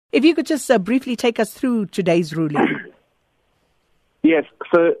If you could just briefly take us through today's ruling. Yes,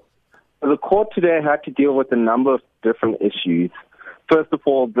 so the court today had to deal with a number of different issues. First of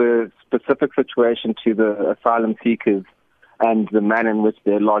all, the specific situation to the asylum seekers and the manner in which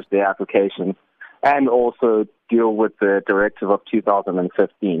they lodged their applications, and also deal with the directive of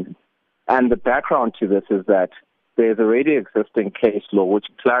 2015. And the background to this is that there's already existing case law which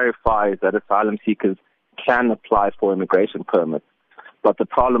clarifies that asylum seekers can apply for immigration permits. But the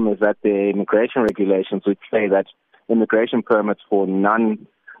problem is that the immigration regulations would say that immigration permits for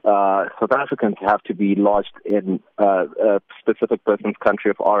South Africans have to be lodged in a specific person's country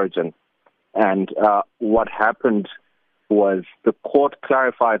of origin. And what happened was the court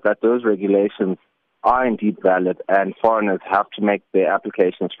clarified that those regulations are indeed valid and foreigners have to make their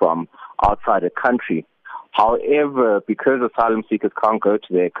applications from outside the country. However, because asylum seekers can't go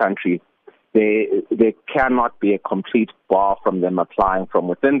to their country, there cannot be a complete bar from them applying from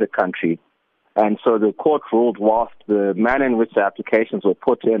within the country. And so the court ruled whilst the manner in which the applications were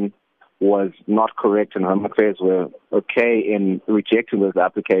put in was not correct and Home Affairs were okay in rejecting those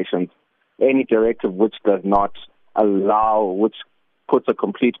applications, any directive which does not allow, which puts a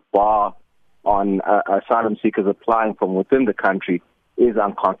complete bar on asylum seekers applying from within the country is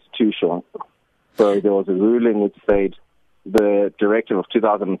unconstitutional. So there was a ruling which said the directive of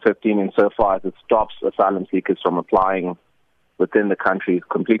 2015, insofar as it stops asylum seekers from applying within the country, is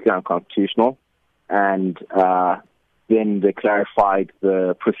completely unconstitutional. And then they clarified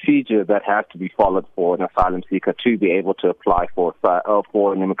the procedure that has to be followed for an asylum seeker to be able to apply for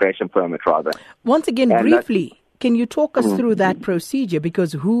an immigration permit, rather. Once again, briefly, can you talk us through that procedure?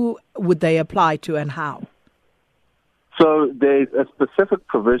 Because who would they apply to and how? So there's a specific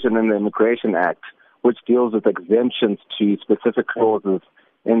provision in the Immigration Act which deals with exemptions to specific clauses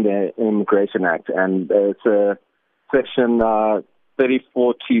in the Immigration Act. And it's a section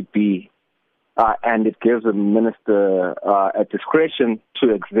 34(2)(b), and it gives the minister a discretion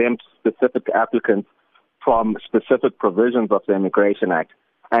to exempt specific applicants from specific provisions of the Immigration Act.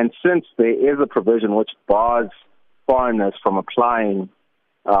 And since there is a provision which bars foreigners from applying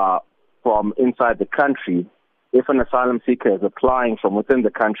from inside the country, if an asylum seeker is applying from within the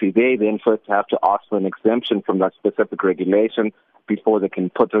country, they then first have to ask for an exemption from that specific regulation before they can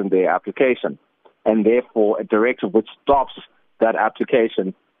put in their application. And therefore, a directive which stops that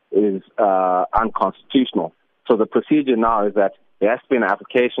application is unconstitutional. So the procedure now is that there has to be an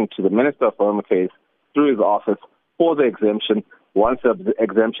application to the Minister of Home Affairs through his office for the exemption. Once the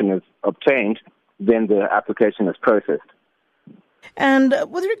exemption is obtained, then the application is processed. And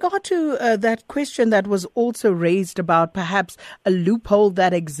with regard to that question that was also raised about perhaps a loophole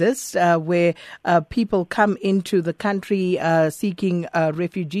that exists where people come into the country seeking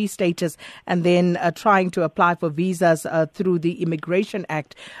refugee status and then trying to apply for visas through the Immigration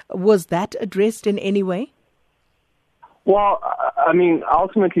Act, was that addressed in any way? Well, I mean,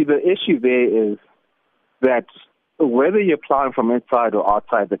 ultimately the issue there is that whether you're applying from inside or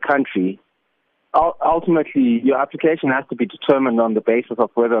outside the country, ultimately, your application has to be determined on the basis of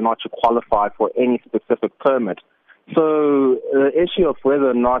whether or not you qualify for any specific permit. So the issue of whether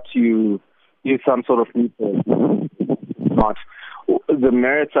or not you use some sort of loophole, not the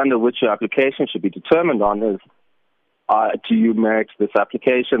merits under which your application should be determined on is, do you merit this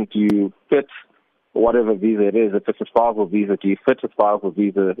application? Do you fit whatever visa it is? If it's a spousal visa, do you fit a spousal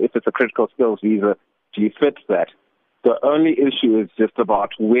visa? If it's a critical skills visa, do you fit that? The only issue is just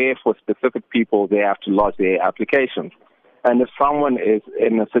about where for specific people they have to lodge their applications. And if someone is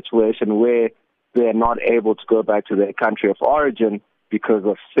in a situation where they're not able to go back to their country of origin because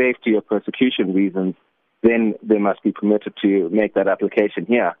of safety or persecution reasons, then they must be permitted to make that application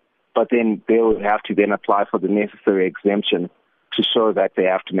here. But then they will have to then apply for the necessary exemption to show that they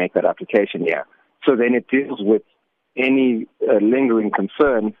have to make that application here. So then it deals with any lingering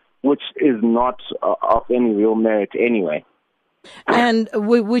concern which is not of any real merit anyway. And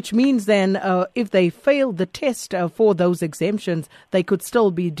which means then if they fail the test for those exemptions, they could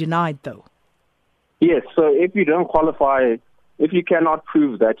still be denied though? Yes, so if you don't qualify, if you cannot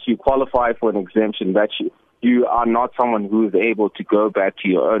prove that you qualify for an exemption, that you are not someone who is able to go back to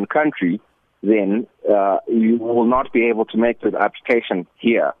your own country, then you will not be able to make the application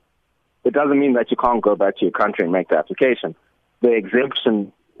here. It doesn't mean that you can't go back to your country and make the application. The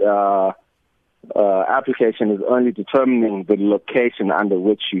exemption application is only determining the location under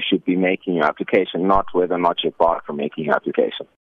which you should be making your application, not whether or not you're barred from making your application.